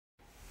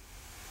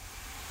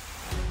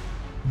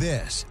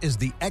This is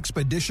the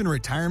Expedition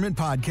Retirement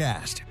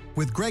Podcast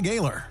with Greg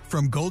Ayler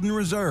from Golden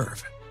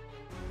Reserve.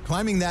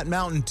 Climbing that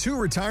mountain to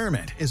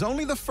retirement is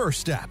only the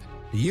first step.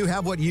 Do you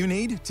have what you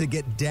need to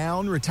get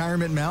down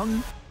Retirement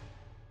Mountain?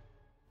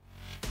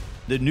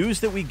 The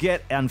news that we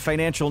get on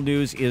financial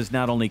news is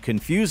not only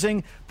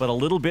confusing, but a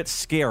little bit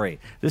scary.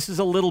 This is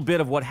a little bit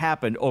of what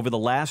happened over the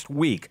last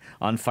week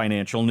on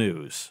financial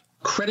news.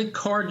 Credit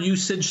card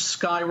usage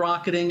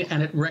skyrocketing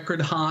and at record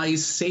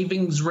highs,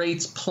 savings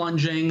rates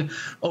plunging,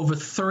 over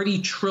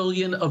 $30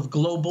 trillion of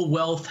global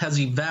wealth has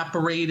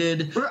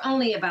evaporated. We're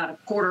only about a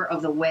quarter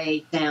of the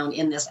way down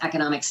in this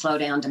economic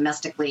slowdown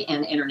domestically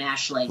and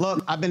internationally.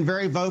 Look, I've been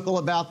very vocal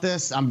about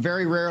this. I'm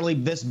very rarely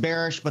this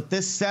bearish, but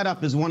this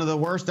setup is one of the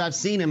worst I've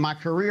seen in my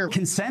career.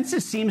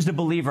 Consensus seems to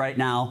believe right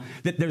now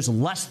that there's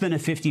less than a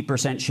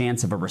 50%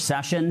 chance of a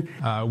recession.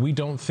 We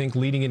don't think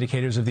leading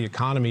indicators of the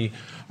economy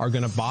are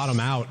going to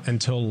bottom out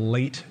until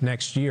late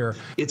next year.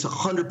 It's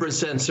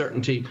 100%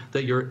 certainty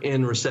that you're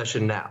in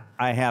recession now.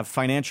 I have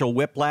financial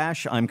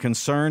whiplash. I'm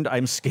concerned.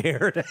 I'm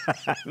scared.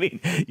 I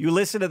mean, you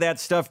listen to that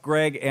stuff,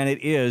 Greg, and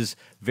it is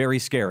very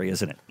scary,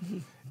 isn't it?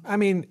 I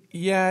mean,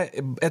 yeah,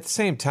 at the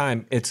same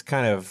time, it's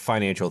kind of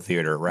financial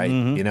theater, right?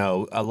 Mm-hmm. You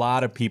know, a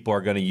lot of people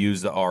are going to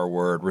use the R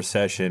word,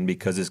 recession,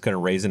 because it's going to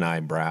raise an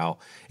eyebrow.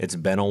 It's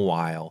been a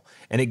while.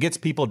 And it gets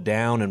people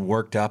down and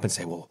worked up and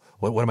say, well,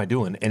 what am I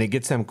doing? And it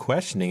gets them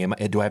questioning,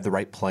 do I have the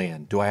right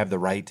plan? Do I have the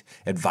right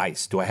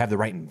advice? Do I have the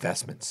right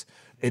investments?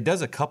 It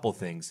does a couple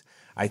things.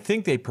 I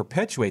think they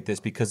perpetuate this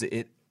because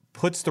it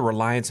puts the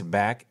reliance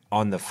back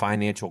on the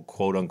financial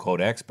quote-unquote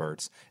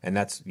experts, and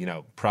that's, you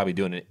know, probably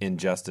doing an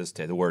injustice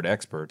to the word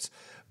experts,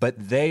 but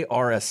they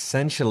are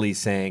essentially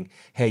saying,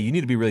 hey, you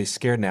need to be really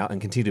scared now and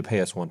continue to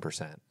pay us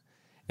 1%.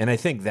 And I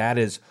think that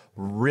is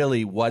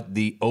really what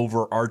the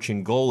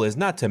overarching goal is,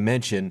 not to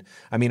mention,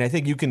 I mean, I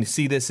think you can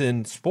see this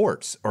in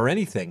sports or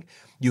anything.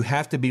 You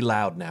have to be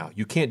loud now.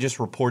 You can't just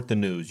report the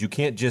news. You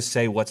can't just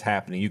say what's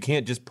happening. You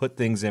can't just put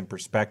things in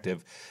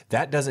perspective.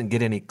 That doesn't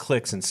get any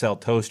clicks and sell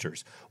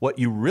toasters. What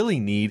you really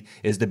need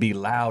is to be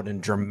loud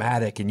and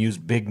dramatic and use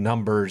big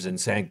numbers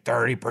and saying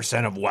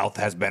 30% of wealth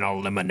has been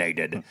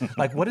eliminated.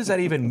 Like, what does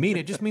that even mean?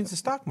 It just means the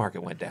stock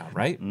market went down,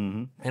 right?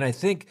 Mm-hmm. And I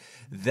think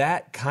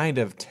that kind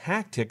of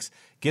tactics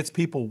gets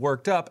people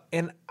worked up.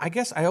 And I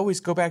guess I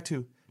always go back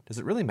to, does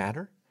it really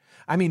matter?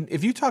 I mean,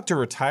 if you talk to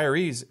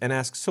retirees and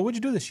ask, so what'd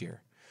you do this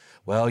year?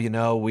 Well, you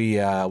know, we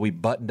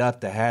buttoned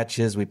up the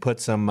hatches. We put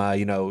some,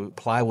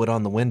 plywood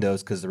on the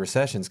windows because the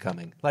recession's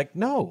coming. Like,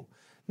 no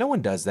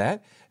one does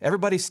that.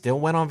 Everybody still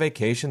went on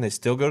vacation. They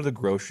still go to the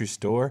grocery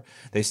store.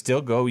 They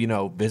still go,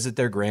 visit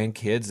their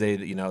grandkids.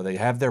 They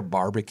have their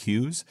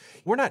barbecues.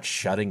 We're not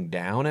shutting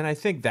down. And I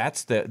think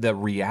that's the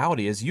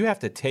reality is you have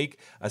to take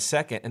a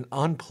second and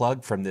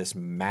unplug from this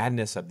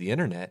madness of the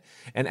internet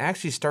and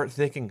actually start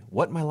thinking,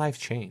 what my life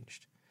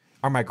changed.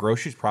 Are my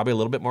groceries probably a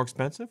little bit more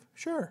expensive?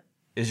 Sure.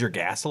 Is your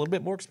gas a little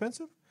bit more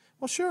expensive?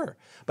 Well, sure.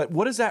 But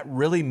what does that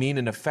really mean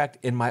in effect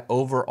in my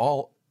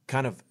overall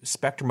kind of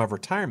spectrum of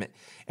retirement?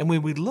 And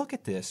when we look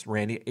at this,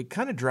 Randy, it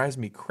kind of drives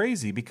me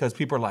crazy because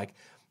people are like,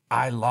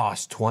 I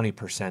lost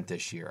 20%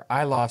 this year.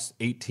 I lost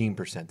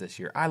 18% this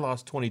year. I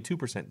lost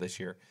 22% this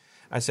year.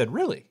 I said,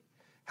 really?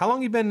 How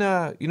long have you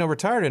been,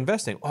 retired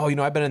investing? Oh,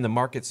 I've been in the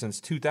market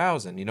since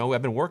 2000.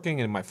 I've been working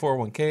in my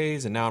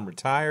 401ks and now I'm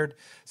retired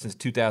since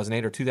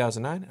 2008 or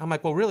 2009. I'm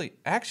like, well, really?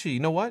 Actually, you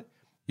know what?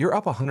 You're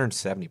up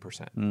 170%.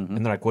 Mm-hmm.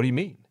 And they're like, what do you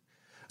mean?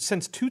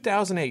 Since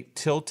 2008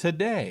 till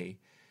today,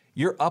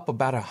 you're up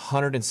about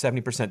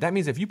 170%. That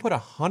means if you put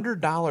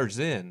 $100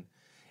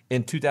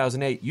 in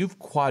 2008, you've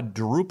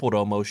quadrupled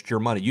almost your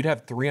money. You'd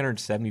have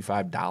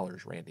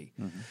 $375, Randy.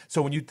 Mm-hmm.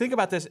 So when you think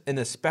about this in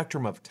the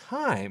spectrum of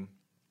time,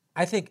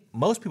 I think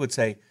most people would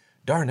say,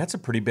 darn, that's a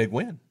pretty big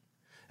win.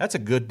 That's a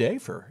good day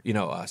for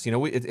us.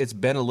 It's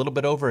been a little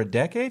bit over a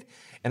decade,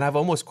 and I've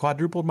almost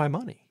quadrupled my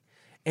money.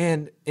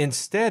 And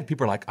instead,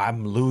 people are like,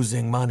 I'm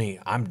losing money.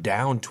 I'm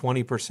down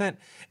 20%.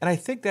 And I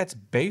think that's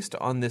based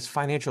on this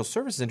financial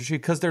services industry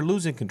because they're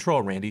losing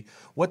control, Randy.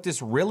 What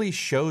this really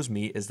shows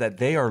me is that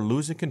they are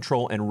losing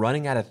control and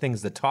running out of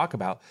things to talk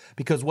about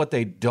because what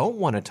they don't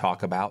want to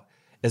talk about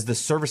is the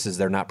services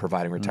they're not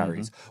providing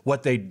retirees. Mm-hmm.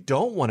 What they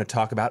don't want to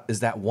talk about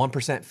is that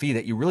 1% fee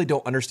that you really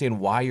don't understand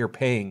why you're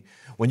paying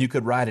when you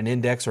could ride an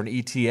index or an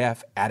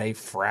ETF at a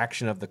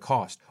fraction of the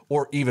cost.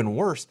 Or even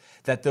worse,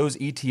 that those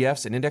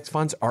ETFs and index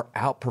funds are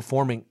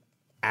outperforming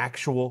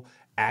actual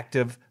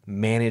active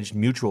managed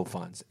mutual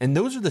funds. And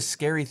those are the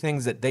scary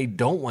things that they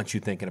don't want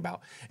you thinking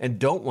about and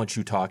don't want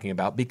you talking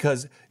about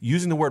because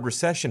using the word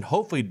recession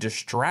hopefully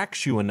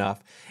distracts you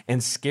enough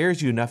and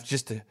scares you enough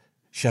just to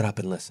shut up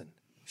and listen.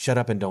 Shut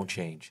up and don't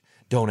change.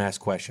 Don't ask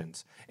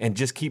questions. And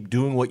just keep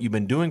doing what you've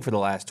been doing for the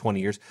last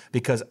 20 years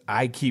because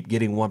I keep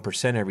getting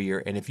 1% every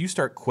year. And if you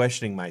start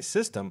questioning my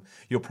system,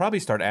 you'll probably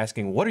start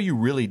asking, what are you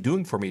really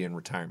doing for me in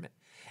retirement?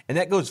 And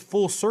that goes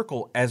full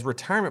circle as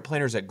retirement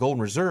planners at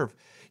Golden Reserve.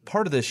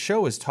 Part of this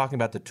show is talking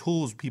about the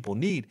tools people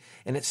need.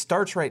 And it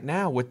starts right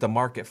now with the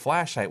market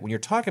flashlight. When you're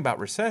talking about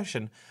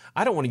recession,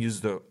 I don't want to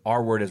use the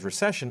R word as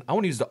recession. I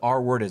want to use the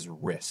R word as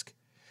risk.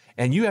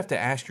 And you have to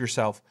ask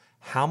yourself,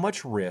 how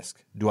much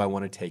risk do I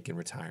want to take in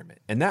retirement?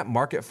 And that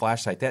market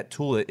flashlight, that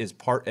tool that is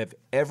part of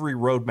every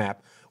roadmap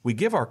we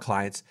give our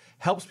clients,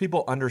 helps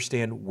people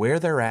understand where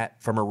they're at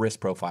from a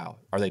risk profile.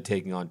 Are they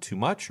taking on too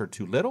much or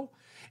too little?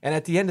 And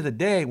at the end of the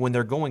day, when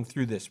they're going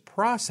through this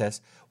process,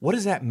 what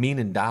does that mean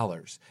in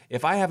dollars?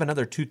 If I have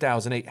another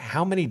 2008,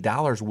 how many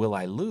dollars will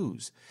I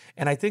lose?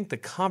 And I think the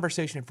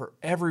conversation for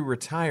every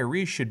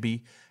retiree should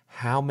be,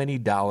 how many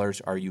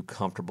dollars are you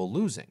comfortable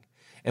losing?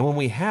 And when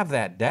we have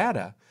that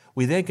data,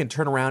 we then can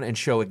turn around and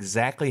show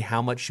exactly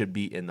how much should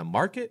be in the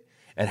market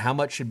and how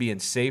much should be in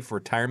safe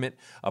retirement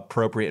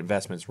appropriate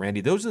investments.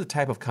 Randy, those are the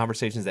type of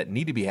conversations that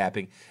need to be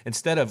happening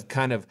instead of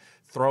kind of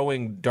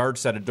throwing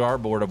darts at a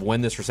dartboard of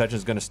when this recession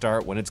is going to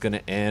start, when it's going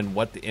to end,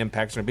 what the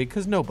impacts are going to be,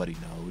 because nobody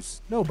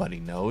knows. Nobody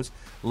knows.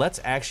 Let's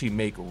actually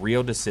make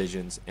real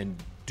decisions and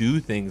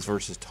do things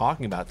versus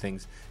talking about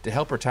things to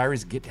help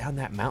retirees get down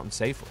that mountain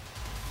safely.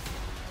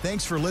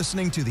 Thanks for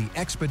listening to the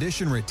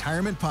Expedition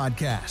Retirement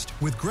Podcast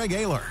with Greg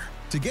Ayler.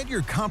 To get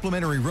your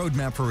complimentary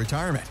roadmap for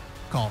retirement,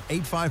 call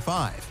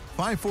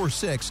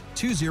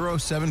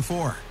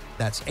 855-546-2074.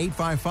 That's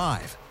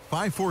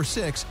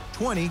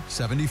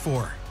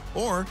 855-546-2074.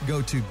 Or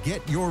go to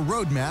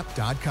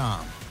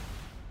getyourroadmap.com.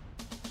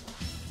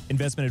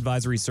 Investment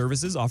advisory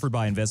services offered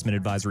by investment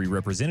advisory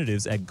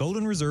representatives at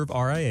Golden Reserve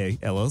RIA,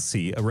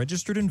 LLC, a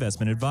registered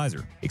investment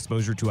advisor.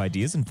 Exposure to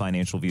ideas and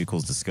financial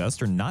vehicles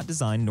discussed are not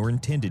designed nor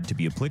intended to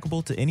be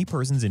applicable to any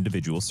person's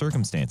individual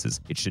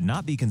circumstances. It should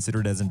not be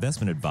considered as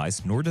investment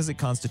advice, nor does it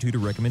constitute a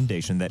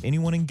recommendation that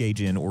anyone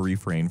engage in or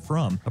refrain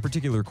from a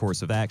particular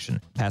course of action.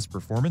 Past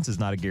performance is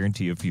not a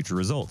guarantee of future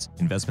results.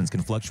 Investments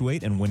can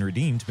fluctuate and when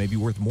redeemed may be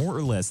worth more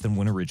or less than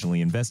when originally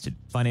invested.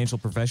 Financial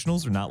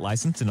professionals are not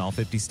licensed in all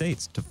 50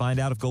 states. To find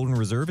out if Golden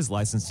Reserve is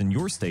licensed in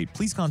your state,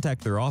 please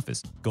contact their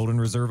office.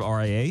 Golden Reserve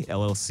RIA,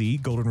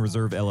 LLC, Golden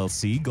Reserve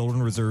LLC,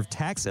 Golden Reserve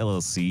Tax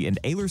LLC, and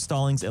Ayler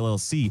Stallings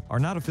LLC are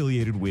not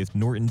affiliated with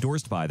nor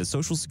endorsed by the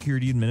Social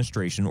Security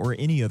Administration or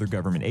any other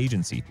government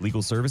agency.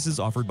 Legal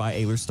services offered by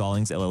Ayler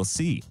Stallings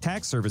LLC.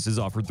 Tax services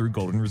offered through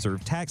Golden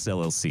Reserve Tax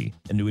LLC.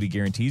 Annuity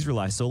guarantees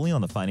rely solely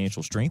on the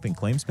financial strength and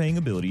claims-paying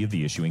ability of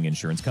the issuing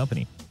insurance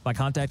company. By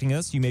contacting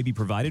us, you may be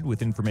provided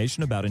with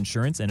information about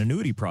insurance and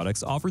annuity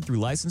products offered through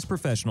licensed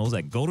professionals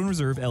at Golden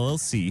Reserve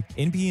LLC,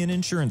 NPN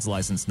Insurance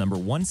License number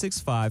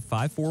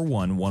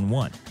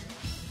 165541111.